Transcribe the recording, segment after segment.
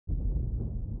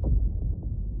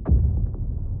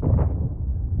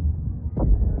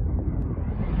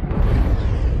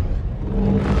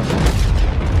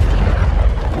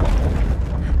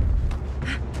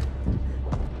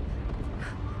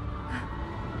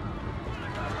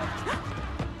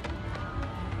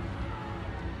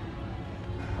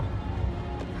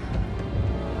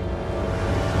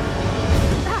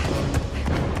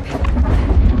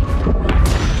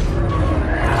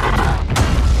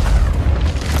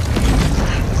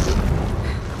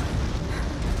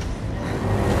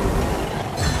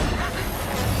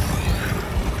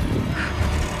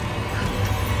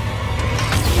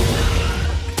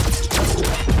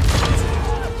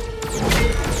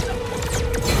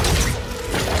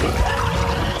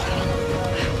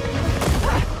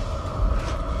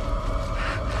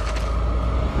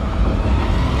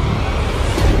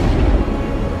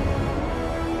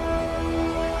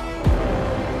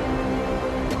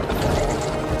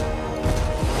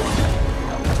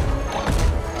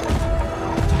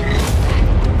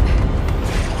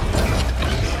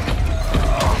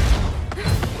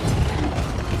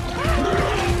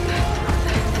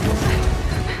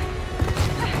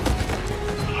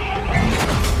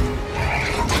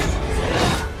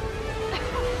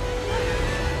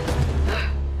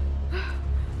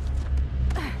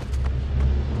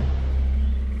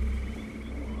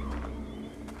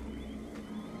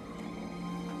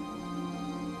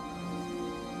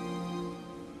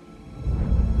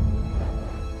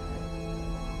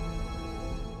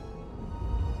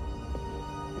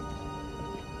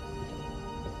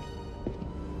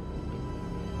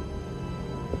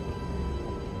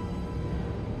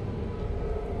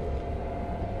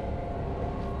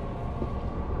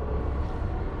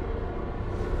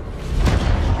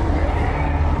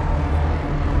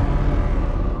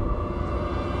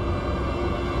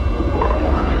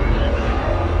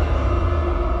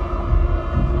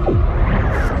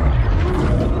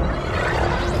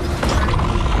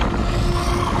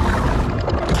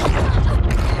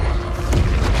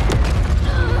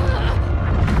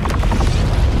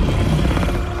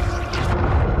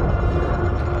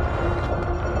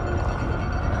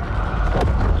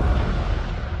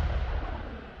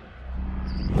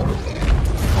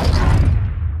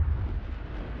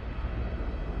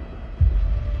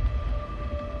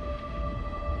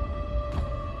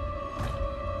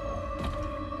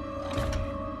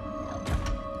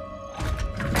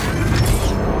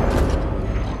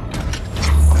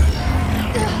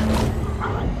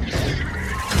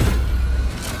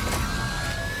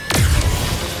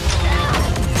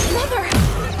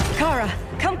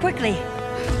Quickly!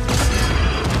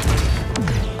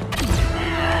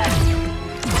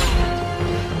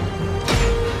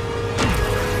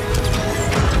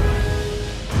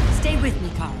 Stay with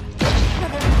me, Kara.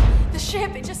 The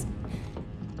ship, it just...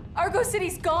 Argo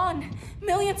City's gone.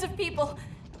 Millions of people.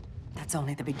 That's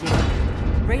only the beginning.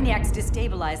 Brainiac's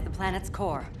destabilized the planet's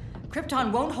core.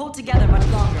 Krypton won't hold together much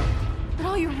longer. But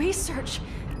all your research,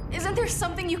 isn't there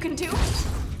something you can do?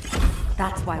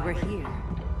 That's why we're here.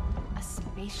 A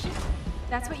spaceship?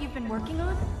 That's what you've been working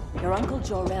on? Your Uncle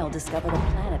Jor-El discovered a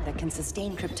planet that can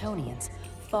sustain Kryptonians,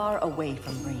 far away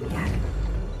from Brainiac.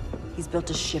 He's built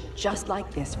a ship just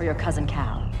like this for your cousin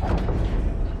Cal.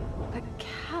 But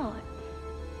Cal...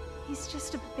 he's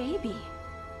just a baby.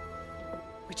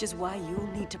 Which is why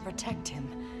you'll need to protect him.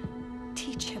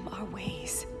 Teach him our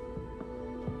ways.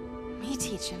 Me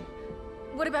teach him?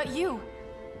 What about you?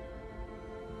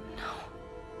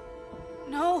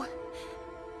 No.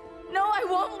 No, I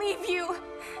won't leave you.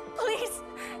 Please,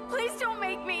 please don't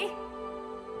make me.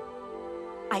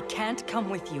 I can't come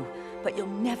with you, but you'll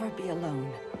never be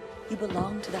alone. You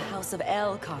belong to the House of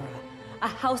El, Kara. A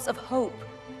house of hope.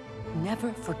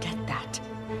 Never forget that.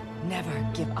 Never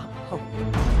give up hope.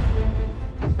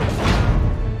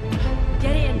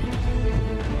 Get in!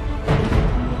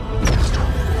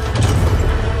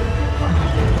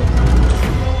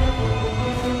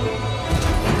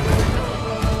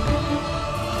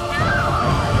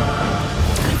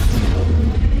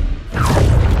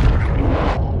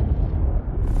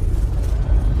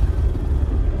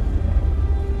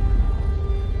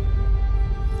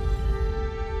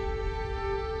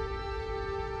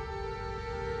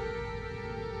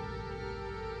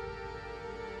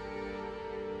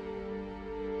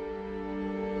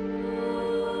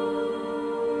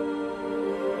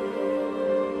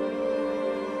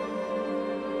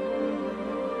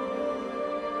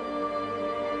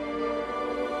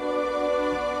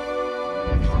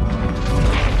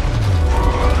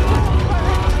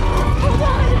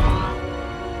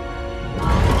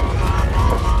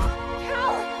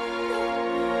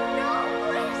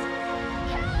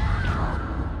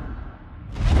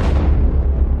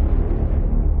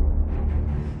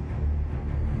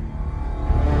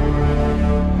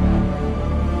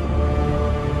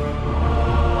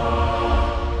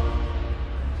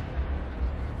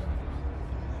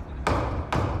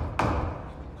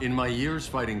 In my years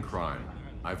fighting crime,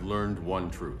 I've learned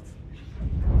one truth.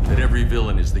 That every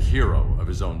villain is the hero of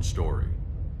his own story.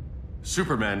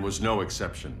 Superman was no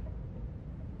exception.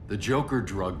 The Joker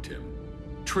drugged him,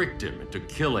 tricked him into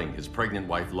killing his pregnant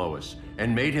wife Lois,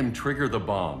 and made him trigger the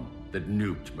bomb that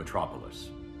nuked Metropolis.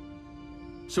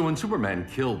 So when Superman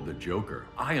killed the Joker,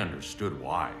 I understood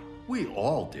why. We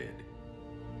all did.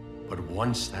 But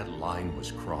once that line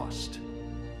was crossed,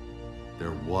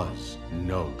 there was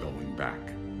no going back.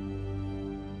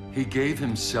 He gave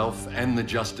himself and the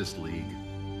Justice League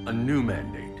a new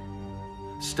mandate.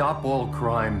 Stop all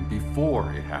crime before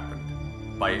it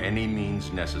happened, by any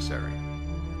means necessary.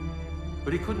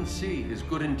 But he couldn't see his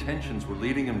good intentions were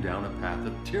leading him down a path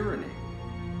of tyranny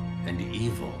and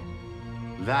evil.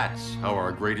 That's how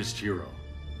our greatest hero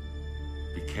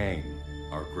became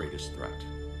our greatest threat.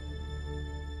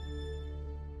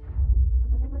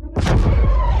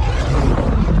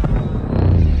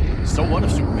 So what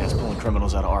if Superman's pulling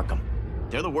criminals out of Arkham?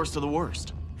 They're the worst of the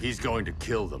worst. He's going to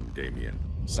kill them, Damian.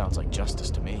 Sounds like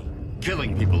justice to me.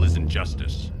 Killing people isn't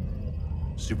justice.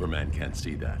 Superman can't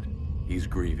see that. He's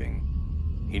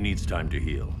grieving. He needs time to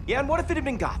heal. Yeah, and what if it had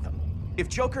been Gotham? If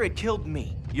Joker had killed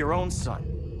me, your own son?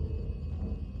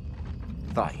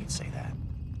 Thought you'd say that.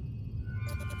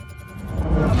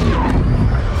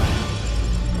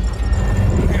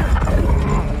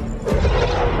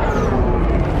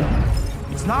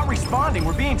 It's not responding.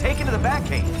 We're being taken to the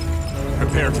Batcave.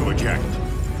 Prepare to eject.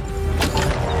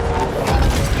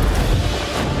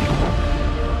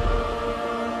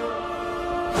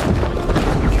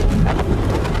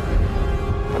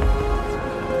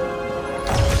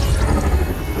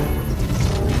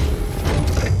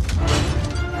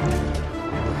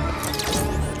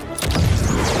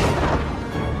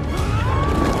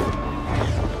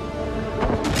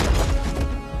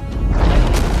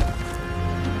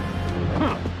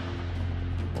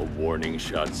 Warning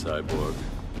shot, Cyborg.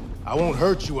 I won't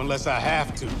hurt you unless I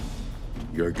have to.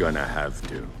 You're gonna have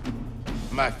to.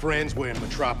 My friends were in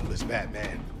Metropolis,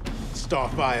 Batman.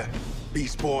 Starfire,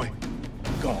 Beast Boy,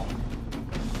 gone.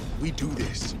 We do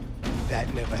this.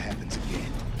 That never happens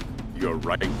again. You're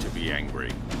right to be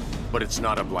angry, but it's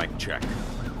not a blank check.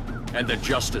 And the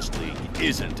Justice League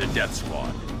isn't a death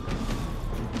squad.